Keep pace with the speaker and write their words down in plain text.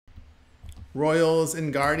Royals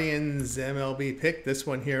and Guardians MLB pick. This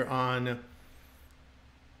one here on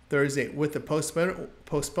Thursday. With the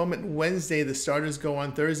postponement Wednesday, the starters go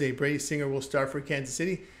on Thursday. Brady Singer will start for Kansas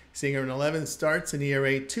City. Singer in 11 starts, an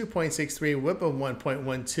ERA 2.63, whip of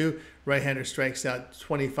 1.12. Right-hander strikes out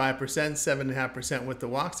 25%, 7.5% with the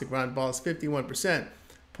walks. The ground ball is 51%,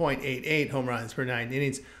 0.88 home runs per 9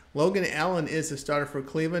 innings. Logan Allen is the starter for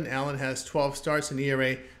Cleveland. Allen has 12 starts, an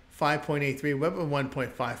ERA 5.83, whip of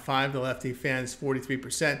 1.55. The lefty fans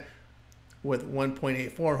 43% with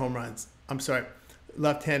 1.84 home runs.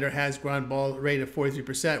 Left-hander has ground ball rate of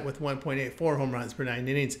 43% with 1.84 home runs per 9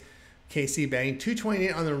 innings. KC batting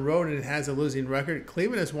 .228 on the road and it has a losing record.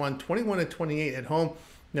 Cleveland has won 21-28 at home.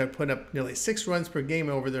 They're putting up nearly 6 runs per game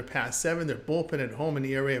over their past 7. Their bullpen at home, an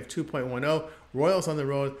ERA of 2.10. Royals on the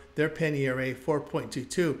road, their pen ERA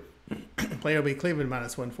 4.22. Player will be Cleveland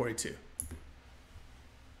 -142.